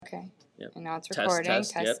Okay. Yep. And now it's Test, recording.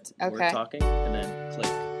 test. Yep. Okay. We're talking, and then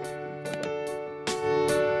click.